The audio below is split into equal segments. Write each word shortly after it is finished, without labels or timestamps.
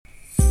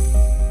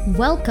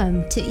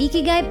Welcome to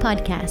Ikigai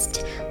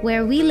Podcast,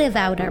 where we live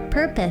out our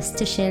purpose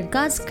to share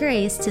God's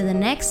grace to the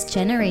next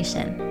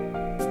generation.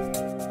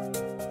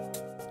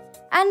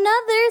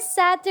 Another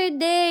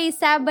Saturday!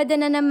 Sabado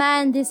na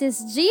naman. This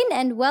is Jean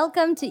and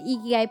welcome to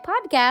Ikigai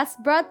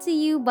Podcast brought to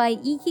you by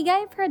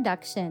Ikigai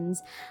Productions.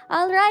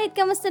 Alright,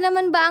 kamusta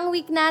naman ba ang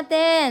week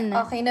natin?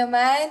 Okay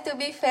naman, to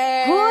be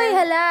fair. Hoy,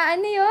 hala,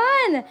 ano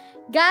yun?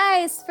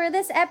 Guys, for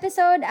this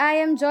episode, I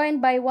am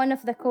joined by one of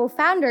the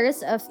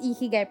co-founders of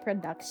Ikigai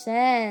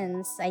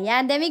Productions.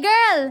 Ayan, Demi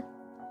Girl!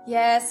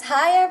 Yes,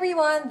 hi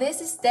everyone!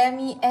 This is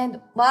Demi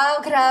and wow,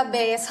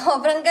 grabe!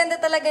 Sobrang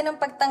ganda talaga ng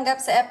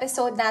pagtanggap sa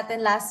episode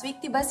natin last week,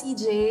 diba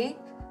CJ?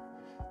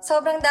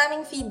 Sobrang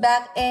daming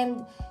feedback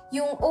and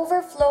yung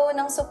overflow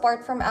ng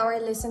support from our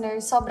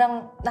listeners,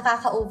 sobrang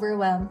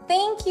nakaka-overwhelm.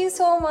 Thank you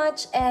so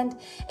much! And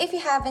if you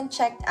haven't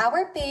checked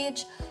our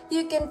page,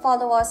 you can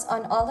follow us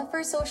on all of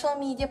our social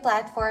media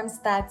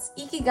platforms. That's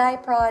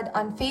Ikigai Prod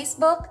on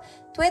Facebook,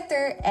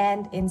 Twitter,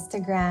 and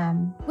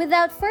Instagram.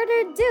 Without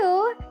further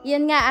ado,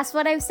 yun nga, as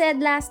what I've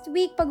said last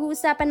week,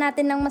 pag-uusapan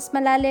natin ng mas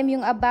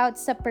malalim yung about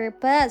sa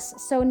purpose.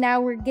 So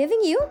now we're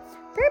giving you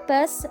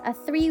Purpose, a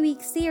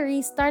 3-week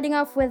series starting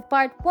off with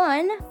part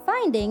 1,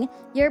 Finding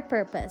Your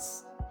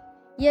Purpose.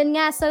 Yun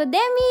nga, so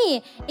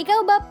Demi,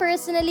 ikaw ba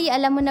personally,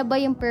 alam mo na ba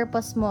yung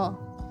purpose mo?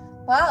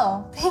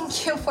 Wow,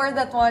 thank you for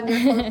that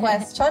wonderful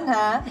question,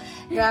 ha?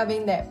 Grabe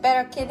hindi.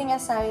 Pero kidding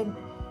aside,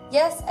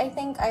 yes, I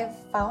think I've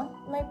found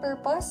my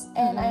purpose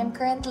and I'm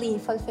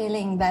currently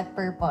fulfilling that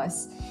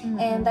purpose.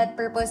 And that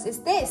purpose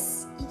is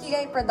this,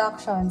 Ikigai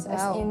Productions,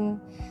 as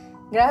in,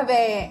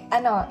 grabe,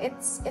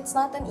 it's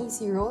not an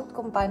easy road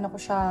kung paano ko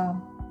siya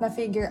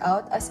na-figure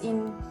out. As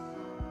in,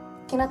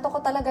 kinato ko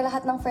talaga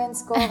lahat ng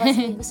friends ko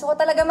kasi gusto ko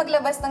talaga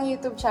maglabas ng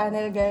YouTube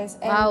channel, guys.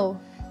 And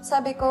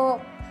sabi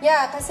ko,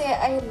 kasi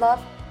I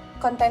love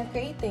content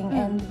creating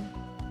and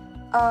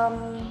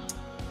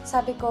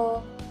sabi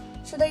ko,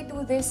 should I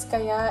do this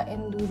kaya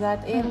and do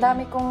that? Eh, ang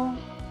dami kong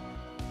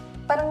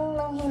parang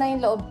nanghina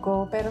yung loob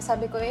ko. Pero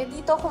sabi ko,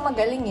 dito ako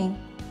magaling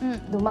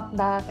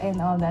dumakdak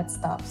and all that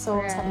stuff. So,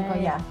 sabi ko,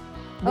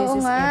 this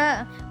is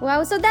it. Wow,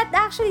 so that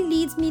actually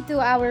leads me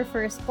to our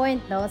first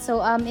point, no?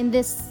 So, in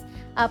this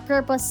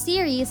purpose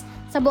series,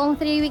 sa buong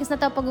 3 weeks na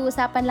to,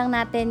 pag-uusapan lang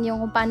natin yung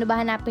kung paano ba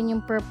hanapin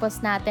yung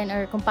purpose natin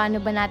or kung paano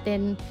ba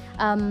natin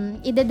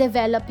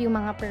i-develop yung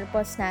mga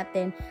purpose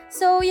natin.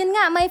 So, yun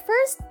nga, my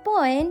first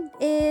point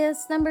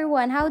is, number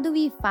 1, how do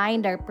we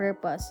find our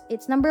purpose?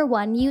 It's number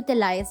 1,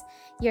 utilize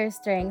your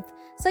strength.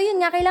 So,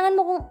 yun nga, kailangan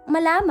mo kung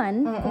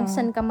malaman kung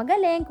saan ka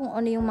magaling, kung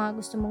ano yung mga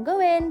gusto mong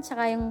gawin,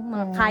 tsaka yung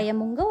mga kaya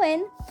mong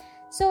gawin.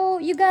 So,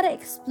 you gotta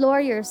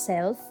explore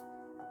yourself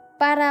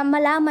para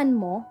malaman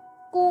mo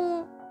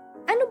kung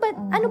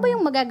ano ba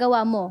yung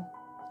magagawa mo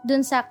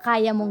dun sa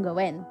kaya mong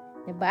gawin.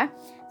 Diba?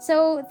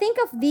 So, think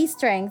of these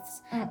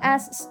strengths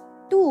as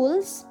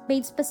tools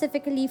made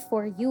specifically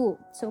for you.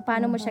 So,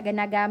 paano mo siya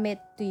ginagamit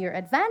to your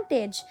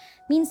advantage?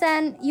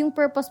 Minsan, yung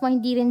purpose mo,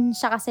 hindi rin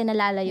siya kasi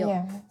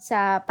nalalayo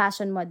sa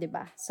passion mo,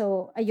 diba?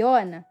 So,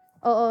 ayun.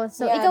 Oo.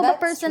 So, ikaw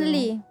ba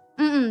personally,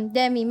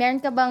 Demi,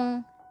 meron ka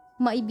bang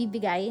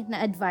maibibigay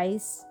na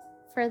advice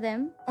for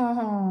them?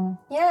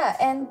 Yeah,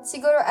 and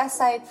siguro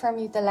aside from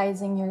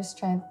utilizing your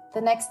strength,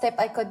 the next step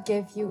I could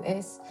give you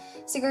is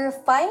siguro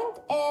find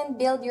and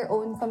build your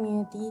own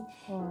community.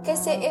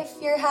 Kasi if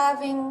you're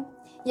having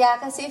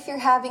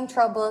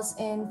troubles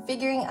in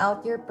figuring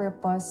out your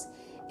purpose,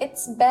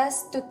 it's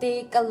best to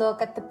take a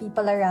look at the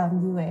people around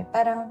you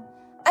Parang,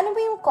 ano ba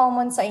yung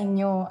common sa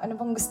inyo? Ano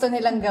bang gusto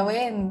nilang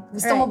gawin?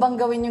 Gusto mo bang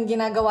gawin yung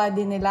ginagawa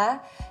din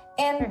nila?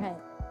 And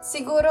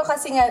siguro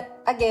kasi nga,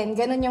 again,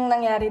 ganun yung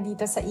nangyari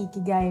dito sa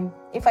Ikigai.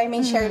 If I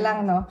may share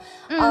lang, no?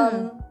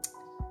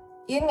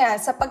 Yun nga,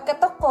 sa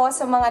pagkatok ko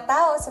sa mga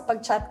tao, sa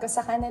pag-chat ko sa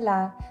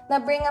kanila,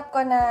 na-bring up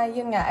ko na,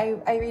 yun nga,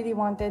 I really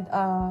wanted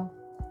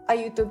a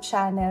YouTube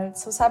channel.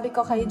 So sabi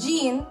ko kay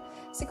Jean,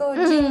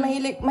 Jean,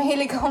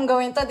 mahilig akong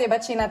gawin to,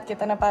 diba? Chinat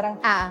kita na parang,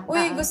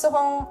 gusto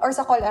kong, or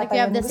sa call ata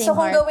yun, gusto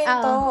kong gawin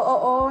to,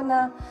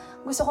 na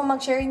gusto kong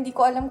mag-share, hindi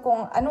ko alam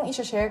kung anong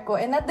i-share ko.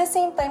 And at the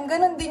same time,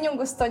 ganun din yung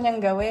gusto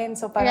niyang gawin.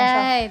 So parang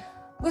siya,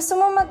 gusto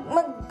mo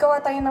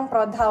maggawa tayo ng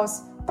prod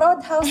house.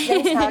 Prod house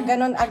guys ha,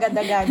 ganun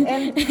agad-agad.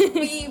 And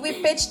we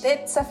pitched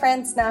it sa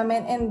friends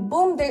namin and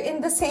boom, they're in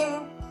the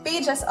same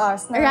page as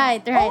us. Na, right.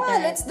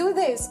 Let's do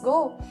this,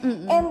 go.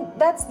 And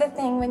that's the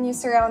thing when you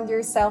surround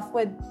yourself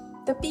with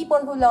the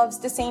people who loves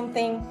the same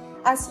thing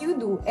as you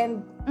do.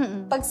 And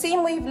pag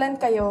same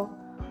wavelength kayo,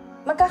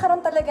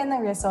 magkakaroon talaga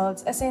ng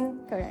results. As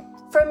in,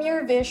 from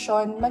your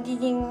vision,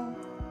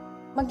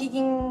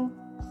 magiging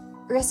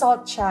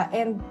result siya.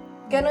 And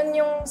ganun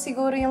yung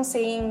siguro yung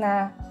saying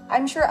na,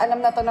 I'm sure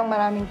alam na to ng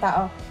maraming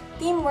tao,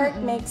 teamwork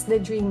makes the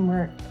dream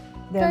work.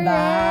 Diba?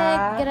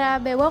 Correct.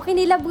 Grabe. Wow,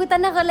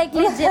 kinilabutan ako like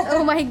legit.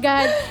 Oh my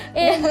God.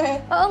 And,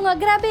 oo nga,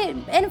 grabe.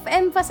 And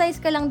emphasize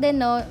ko lang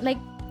din, no? Like,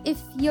 if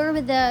you're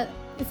with the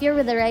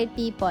right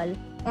people,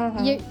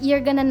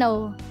 you're gonna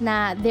know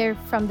na they're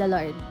from the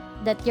Lord.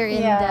 That you're in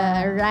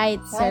the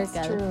right circle.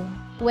 That's true.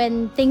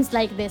 when things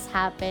like this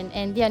happen.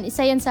 And yun,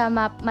 isa yun sa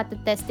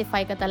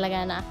matetestify ka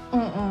talaga na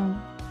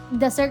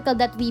the circle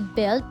that we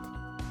built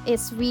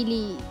is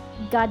really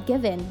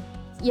God-given.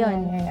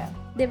 Yun. Yeah.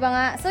 Diba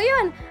nga? So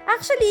yun,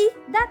 actually,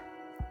 that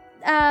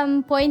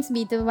points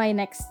me to my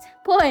next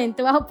point.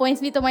 Wow,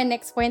 points me to my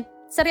next point.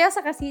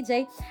 Seryoso ka,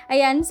 CJ.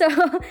 Ayan, so,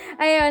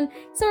 ayun.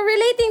 So,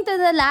 relating to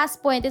the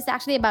last point is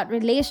actually about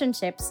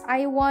relationships.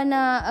 I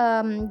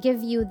wanna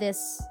give you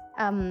this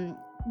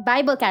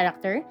Bible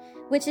character,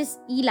 which is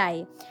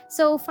Eli.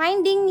 So,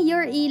 finding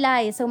your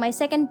Eli. So, my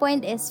second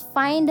point is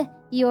find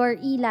your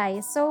Eli.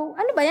 So,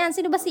 ano ba yan?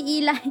 Sino ba si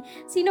Eli?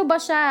 Sino ba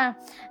siya?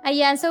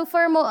 Ayan, so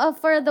for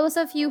those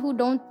of you who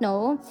don't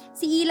know,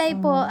 si Eli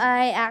po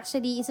ay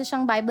actually isa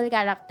siyang Bible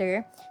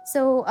character.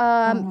 So,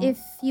 if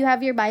you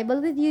have your Bible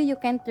with you, you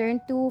can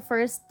turn to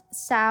 1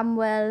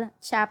 Samuel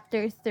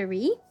chapter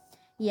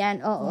 3.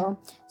 Yan,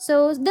 oo.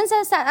 So, dun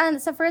sa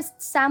 1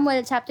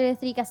 Samuel chapter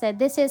 3 kasi,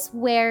 this is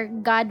where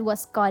God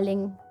was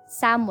calling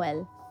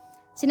Samuel.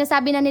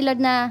 Sinasabi na ni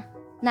Lord na,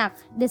 Nak,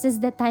 this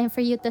is the time for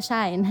you to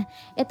shine.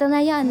 Ito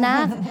na yan,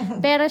 Nak.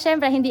 Pero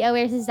syempre, hindi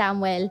aware si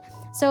Samuel.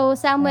 So,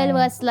 Samuel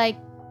was like,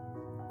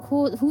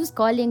 who's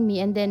calling me?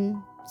 And then,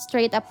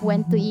 straight up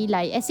went to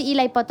Eli. Si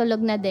Eli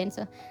patulog na din.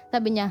 So,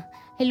 sabi niya,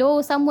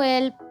 hello,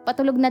 Samuel,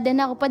 patulog na din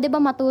ako. Pwede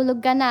ba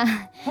matulog ka na?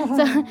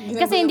 So,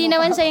 kasi hindi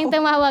naman siya yung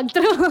tumawag.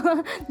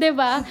 True.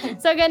 Diba?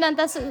 So, ganun.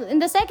 Tapos, in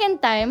the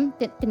second time,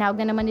 tinawag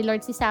na naman ni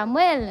Lord si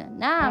Samuel.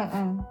 Nak,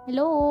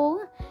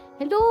 hello?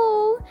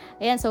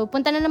 Ayan, so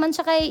punta na naman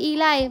siya kay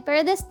Eli.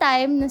 Pero this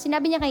time, nung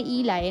sinabi niya kay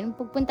Eli, nung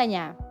pagpunta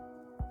niya,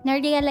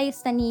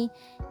 na-realize na ni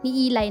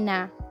Eli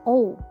na,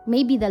 oh,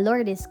 maybe the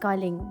Lord is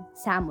calling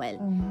Samuel.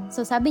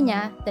 So sabi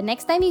niya, the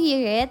next time you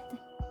hear it,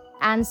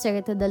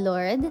 answer to the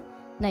Lord,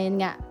 na yun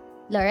nga,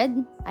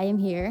 Lord, I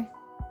am here.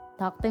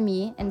 Talk to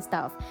me and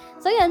stuff.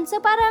 So yun, so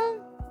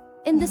parang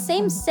in the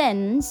same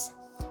sense,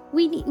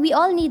 we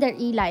all need our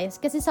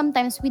Elis kasi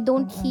sometimes we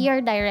don't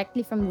hear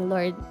directly from the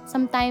Lord.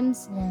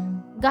 Sometimes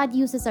God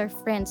uses our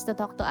friends to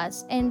talk to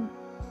us, and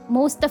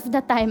most of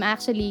the time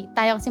actually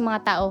tayo kasi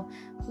mga tao,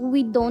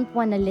 we don't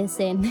wanna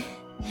listen.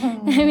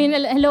 I mean,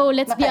 hello,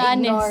 let's be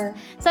honest.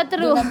 Sa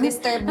true. Do not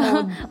disturb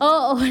mode.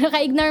 Oo,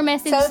 naka-ignore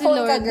message si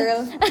Lord. Cellphone ka,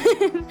 girl.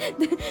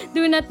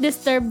 Do not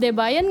disturb,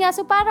 diba? Yun nga,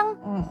 so parang,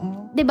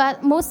 diba,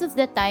 most of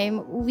the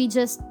time, we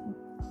just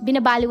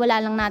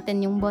binabaliwala lang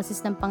natin yung boses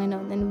ng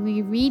Panginoon, and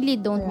we really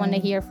don't want to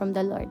hear from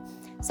the Lord.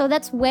 So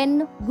that's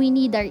when we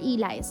need our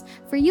Elis.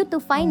 For you to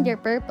find your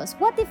purpose.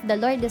 What if the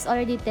Lord is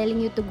already telling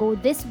you to go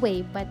this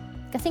way, but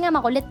kasi nga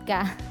makulit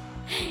ka,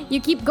 you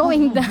keep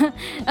going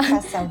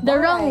the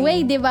wrong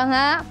way, di ba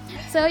nga?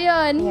 So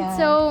yun. Yeah.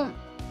 So,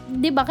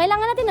 di ba,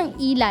 kailangan natin ng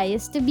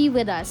Elis to be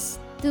with us,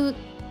 to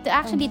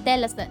actually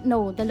tell us that,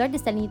 no, the Lord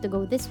is telling you to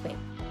go this way.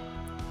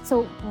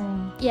 So,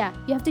 yeah,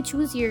 you have to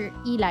choose your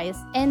Elis.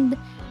 And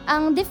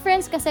ang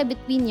difference kasi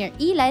between your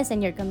Elis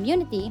and your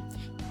community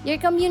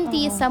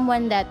is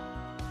someone that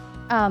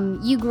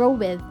you grow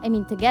with, I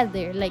mean,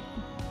 together. Like,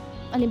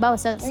 halimbawa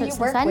sa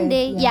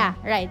Sunday,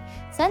 right.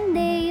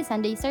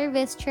 Sunday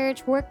service,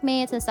 church,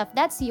 workmates, and stuff,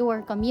 that's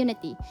your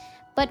community.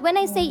 But when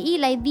I say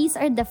Eli, these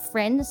are the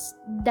friends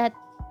that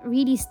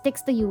really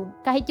sticks to you.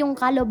 Kahit yung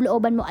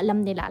kaloob-looban mo,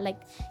 alam nila. Like,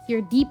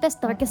 your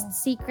deepest, darkest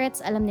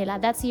secrets, alam nila.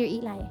 That's your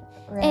Eli.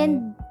 Right.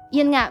 And,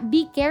 yun nga,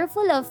 be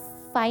careful of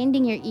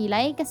finding your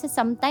Eli kasi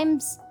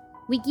sometimes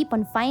we keep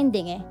on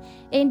finding eh.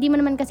 Hindi mo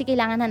naman kasi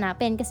kailangan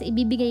hanapin kasi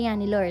ibibigay nga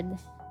ni Lord.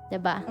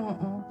 Diba?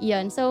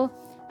 Yun. So,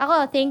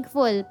 ako,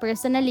 thankful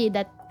personally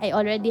that I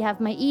already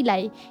have my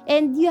Eli.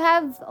 And you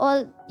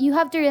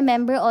have to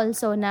remember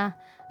also na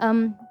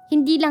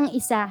hindi lang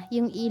isa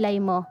yung Eli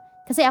mo.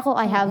 Kasi ako,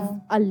 I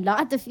have a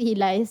lot of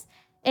Elis.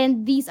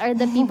 And these are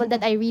the people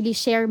that I really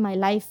share my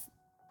life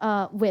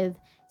with.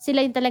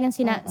 Sila yung talagang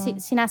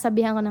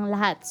sinasabihan ko ng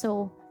lahat.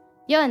 So,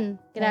 yun.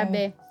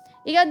 Grabe.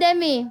 Ikaw,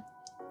 Demi.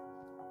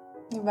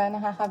 Diba,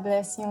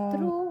 nakaka-bless yung...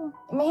 True.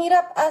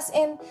 Mahirap as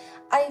in,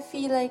 I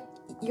feel like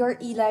your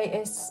Eli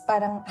is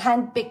parang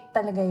handpicked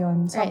talaga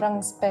yon.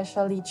 Sobrang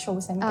specially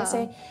chosen.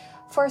 Kasi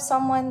for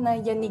someone na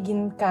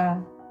yanigin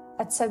ka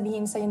at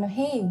sabihin sa'yo na,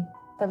 hey,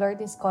 the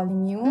Lord is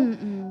calling you.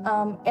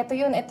 Ito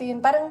yun.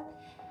 Parang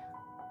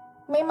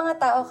may mga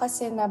tao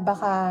kasi na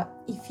baka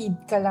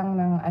i-feed ka lang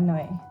ng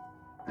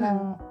ng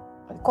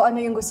kung ano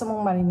yung gusto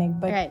mong marinig.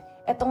 But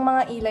etong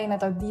mga Eli na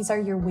to, these are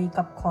your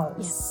wake-up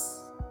calls. Yes.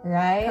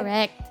 Right?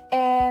 Correct.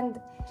 And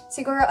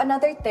siguro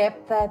another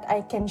tip that I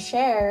can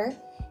share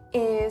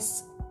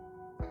is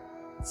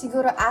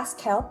siguro ask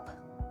help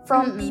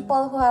from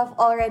people who have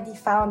already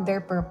found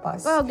their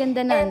purpose. Wow,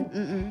 ganda na.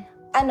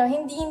 And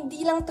hindi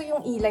lang to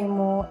yung Eli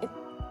mo.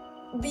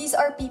 These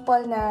are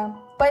people na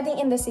pwedeng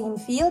in the same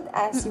field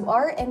as you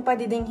are and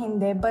pwede ding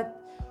hindi, but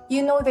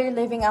you know they're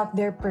living out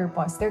their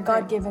purpose, their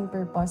God-given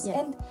purpose. Yes.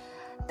 And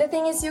the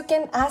thing is, you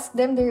can ask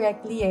them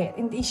directly eh.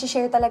 Hindi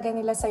i-share talaga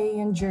nila sa'yo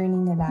yung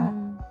journey nila.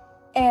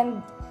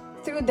 And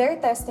through their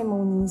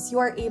testimonies, you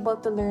are able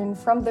to learn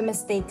from the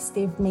mistakes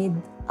they've made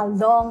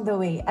along the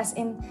way. As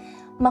in,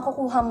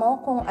 makukuha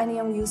mo kung ano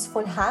yung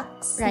useful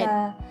hacks Right.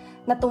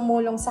 na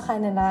tumulong sa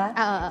kanila.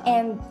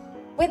 And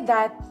with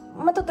that,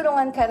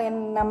 matutulungan ka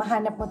rin na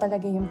mahanap mo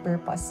talaga yung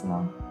purpose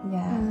mo.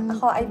 Yeah.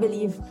 Ako, I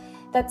believe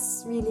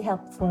that's really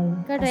helpful.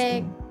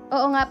 Correct.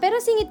 Oo nga.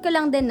 Pero singit ko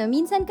lang din, no?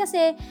 Minsan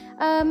kasi,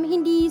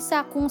 hindi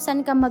sa kung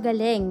saan ka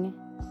magaling.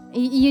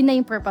 Yun na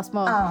yung purpose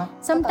mo.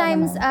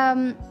 Sometimes,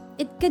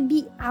 it could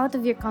be out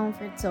of your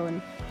comfort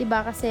zone.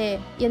 Diba? Kasi,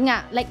 yun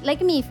nga,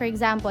 like me, for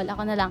example,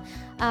 ako na lang,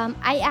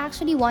 I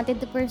actually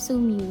wanted to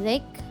pursue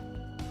music.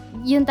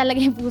 Yun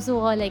talaga yung puso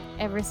ko, like,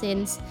 ever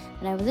since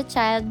when I was a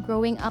child,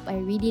 growing up, I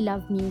really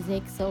loved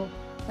music. So,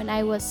 when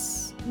I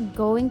was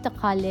going to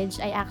college,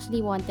 I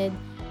actually wanted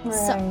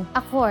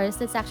a course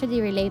that's actually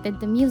related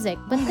to music.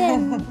 But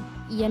then,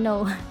 you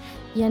know,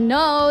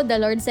 the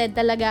Lord said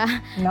talaga,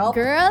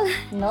 girl,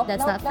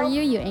 that's not for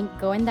you. You ain't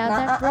going down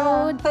that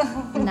road.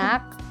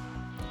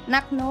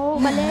 Nak, no.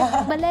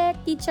 Balik,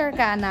 teacher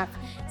ka, nak.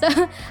 So,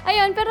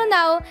 ayun, pero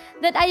now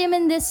that I am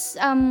in this,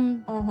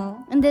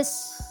 in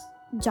this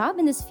job,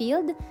 in this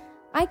field,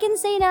 I can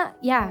say na,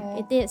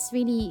 it is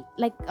really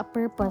like a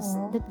purpose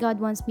that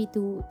God wants me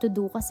to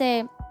do.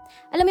 Kasi,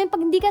 alam mo yun,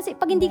 pag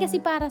hindi kasi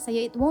para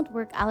sa'yo, it won't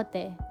work out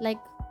eh. Like,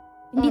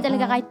 hindi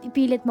talaga kahit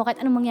ipilit mo, kahit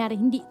anong mangyari,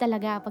 hindi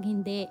talaga pag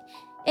hindi.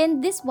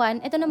 And this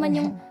one, ito naman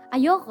yung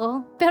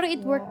ayoko, pero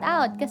it worked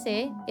out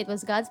kasi it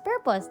was God's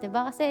purpose,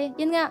 diba? Kasi,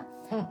 yun nga,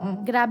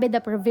 grabe the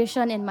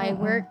provision in my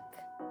work.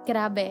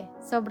 Grabe.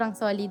 Sobrang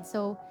solid.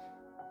 So,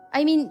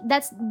 I mean,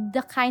 that's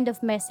the kind of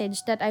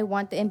message that I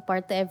want to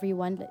impart to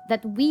everyone,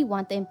 that we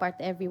want to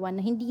impart to everyone,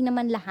 na hindi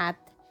naman lahat,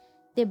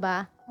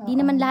 diba? Hindi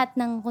naman lahat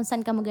ng kung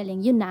saan ka magaling,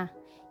 yun na.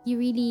 You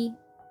really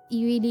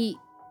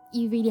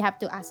have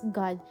to ask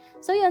God.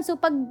 So yun, so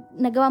pag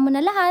nagawa mo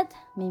na lahat,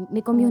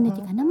 may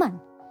community ka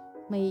naman.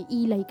 May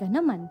ilay ka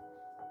naman.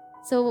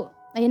 So,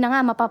 ayun na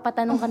nga,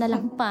 mapapatanong ka na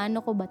lang,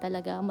 paano ko ba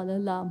talaga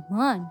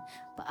malalaman?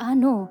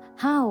 Paano?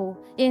 How?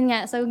 Yun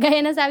nga, so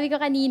gaya na sabi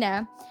ko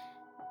kanina,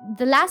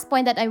 the last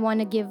point that I want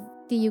to give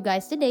to you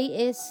guys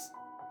today is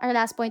our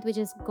last point, which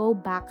is go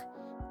back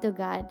to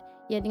God.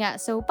 Yan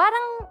nga. So,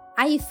 parang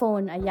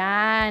iPhone.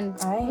 Ayan.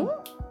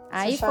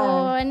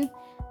 iPhone.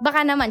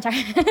 Baka naman.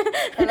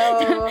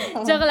 Hello.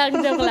 joke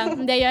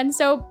lang. Hindi yun.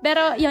 So,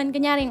 pero yun,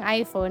 kunyari yung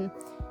iPhone.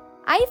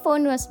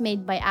 iPhone was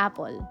made by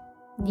Apple.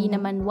 Hindi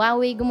naman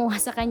Huawei gumawa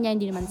sa kanya,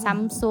 hindi naman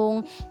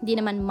Samsung, hindi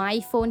naman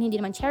MyPhone, hindi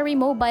naman Cherry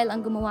Mobile ang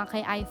gumawa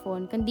kay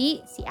iPhone,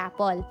 kundi si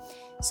Apple.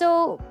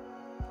 So,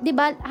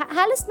 diba,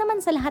 halos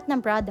naman sa lahat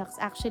ng products,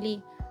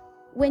 actually,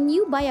 when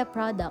you buy a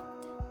product,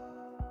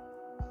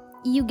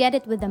 you get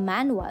it with a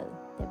manual,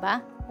 diba?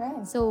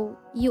 Right. So,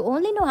 you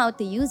only know how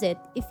to use it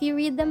if you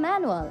read the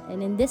manual. And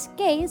in this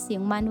case,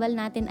 yung manual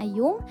natin ay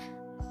yung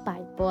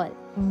Bible.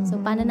 So,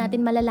 paano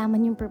natin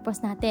malalaman yung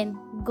purpose natin?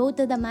 Go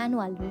to the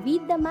manual.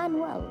 Read the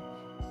manual.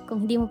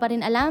 Kung hindi mo pa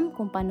rin alam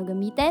kung paano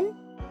gamitin,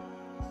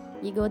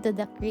 you go to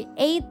the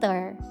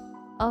creator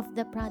of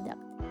the product.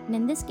 And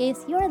in this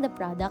case, you're the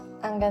product.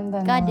 Ang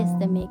ganda God is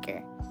the maker.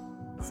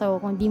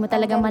 So, kung di mo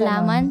talaga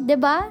malaman,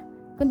 diba?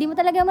 Kung di mo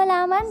talaga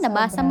malaman,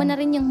 nabasa mo na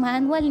rin yung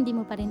manual, hindi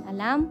mo pa rin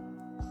alam,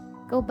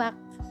 go back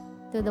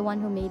to the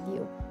one who made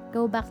you.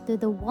 Go back to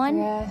the one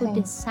who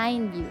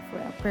designed you for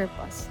a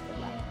purpose.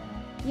 Diba?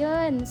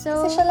 Yun.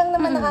 So, kasi siya lang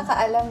naman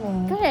nakakaalam eh.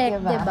 Correct,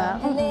 diba?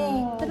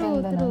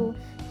 True.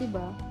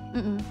 Diba?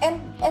 And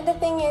the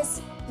thing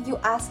is, you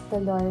ask the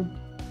Lord,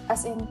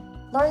 as in,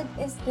 Lord,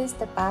 is this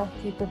the path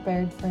you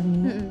prepared for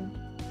me?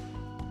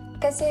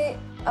 Kasi,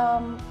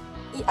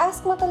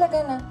 i-ask mo talaga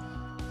na,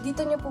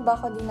 dito niyo po ba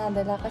ako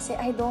dinadala? Kasi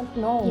I don't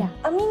know. Yeah.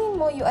 Aminin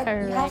mo, you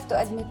have to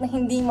admit na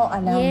hindi mo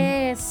alam.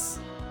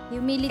 Yes.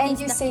 Humility and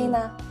you say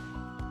na,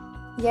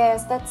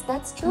 yes,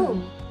 that's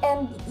true.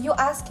 And you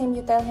ask Him,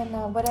 you tell Him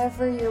na,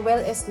 whatever your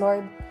will is,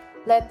 Lord,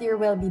 let your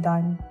will be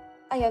done.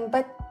 Ayun,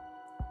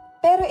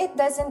 pero it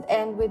doesn't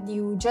end with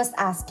you just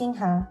asking,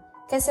 ha?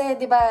 Kasi,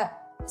 di ba,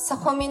 sa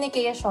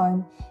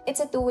communication,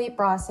 it's a two-way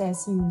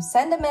process. You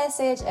send a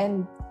message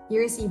and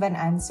you receive an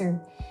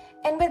answer.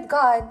 And with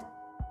God,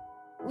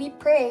 we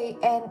pray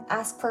and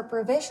ask for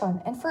provision.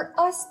 And for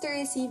us to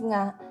receive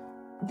nga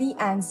the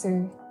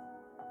answer,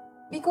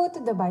 we go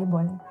to the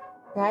Bible,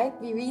 right?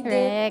 We read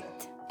it.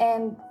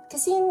 And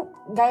kasi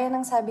gaya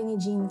ng sabi ni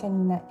Jean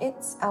kanina,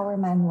 it's our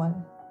manual.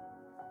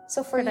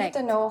 So for you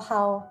to know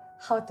how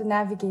to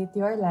navigate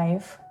your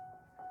life,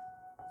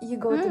 you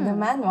go to the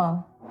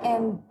manual.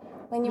 And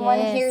when you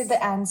want to hear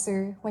the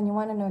answer, when you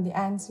want to know the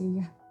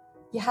answer,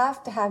 you have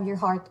to have your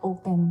heart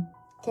open.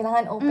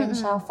 Kailangan open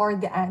siya for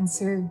the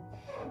answer.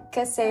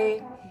 Kasi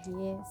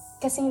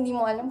hindi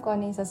mo alam kung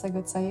ano yung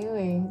sasagot sa'yo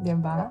eh.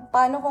 Diba?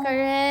 Paano kung...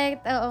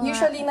 Correct. Oo,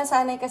 usually,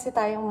 nasanay kasi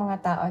tayong mga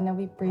tao na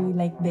we pray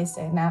like this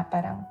eh, na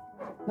parang,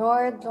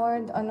 Lord,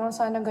 ano,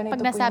 sana ganito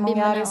po yung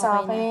mangyari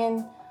sa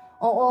akin.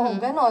 Oo,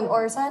 ganon.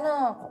 Or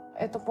sana,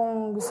 ito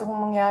pong gusto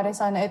kong mangyari,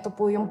 sana ito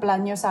po yung plan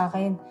nyo sa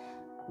akin.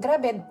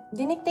 Grabe,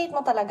 dinictate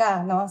mo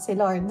talaga, no, si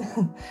Lord.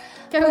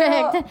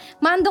 Correct. Pero,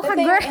 mando ka,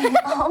 girl.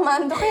 Oo,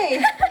 mando ka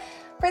eh.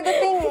 But the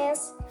thing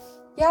is,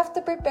 you have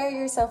to prepare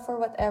yourself for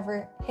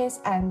whatever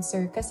His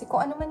answer. Kasi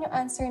kung ano man yung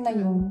answer na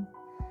yun,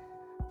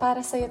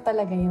 para sa'yo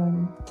talaga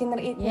yun.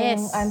 Kinreate mo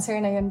Yes. yung answer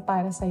na yun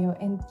para sa'yo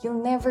and you'll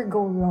never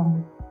go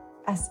wrong.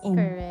 As in.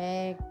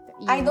 Correct.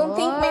 I don't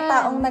think may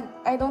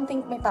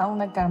Yun. taong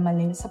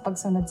nagkamali sa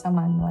pagsunod sa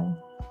manual.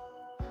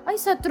 Ay,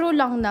 sa true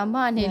lang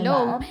naman.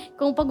 Hello. Diba?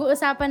 Kung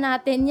pag-uusapan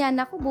natin yan,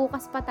 ako,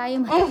 bukas pa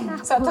tayo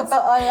matatapos. Sa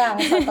totoo lang.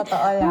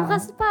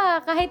 Bukas pa.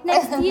 Kahit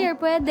next year,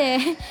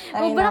 pwede. Ay,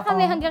 Mabara nako.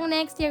 kami hanggang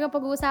next year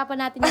kapag uusapan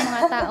natin yung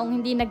mga taong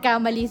hindi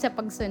nagkamali sa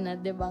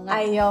pagsunod, di ba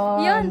nga?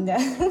 Ayun. Yun.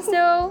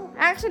 So,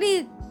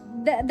 actually,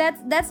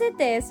 that's it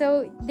eh.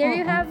 So, there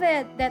you have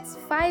it. That's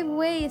 5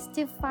 ways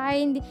to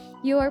find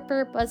your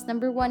purpose.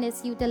 Number 1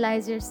 is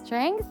utilize your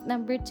strength.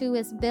 Number 2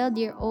 is build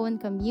your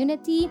own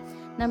community.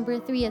 Number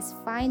 3 is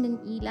find an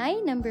Eli.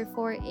 Number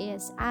 4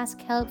 is ask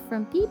help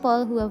from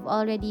people who have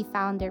already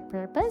found their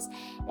purpose.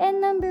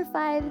 And number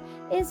 5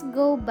 is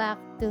go back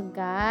to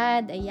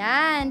God.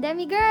 Ayan,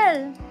 Demi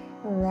girl.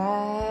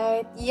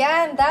 Right.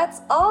 Yan,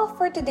 that's all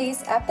for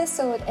today's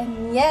episode.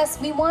 And yes,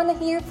 we want to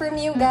hear from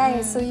you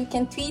guys. So you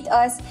can tweet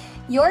us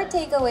your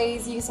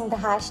takeaways using the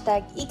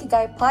hashtag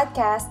Ikigai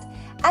Podcast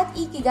at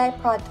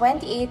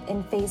IkigaiPod28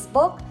 in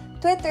Facebook,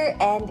 Twitter,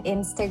 and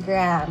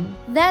Instagram.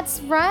 That's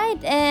right.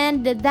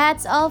 And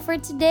that's all for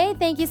today.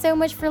 Thank you so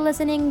much for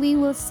listening. We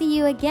will see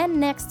you again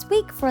next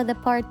week for the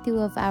part 2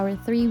 of our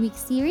 3-week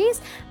series,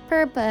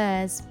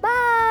 Purpose.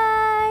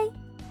 Bye!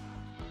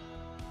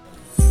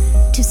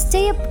 To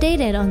stay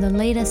updated on the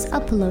latest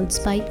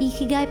uploads by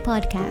Ikigai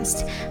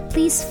Podcast,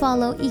 please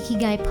follow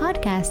Ikigai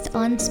Podcast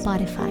on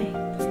Spotify.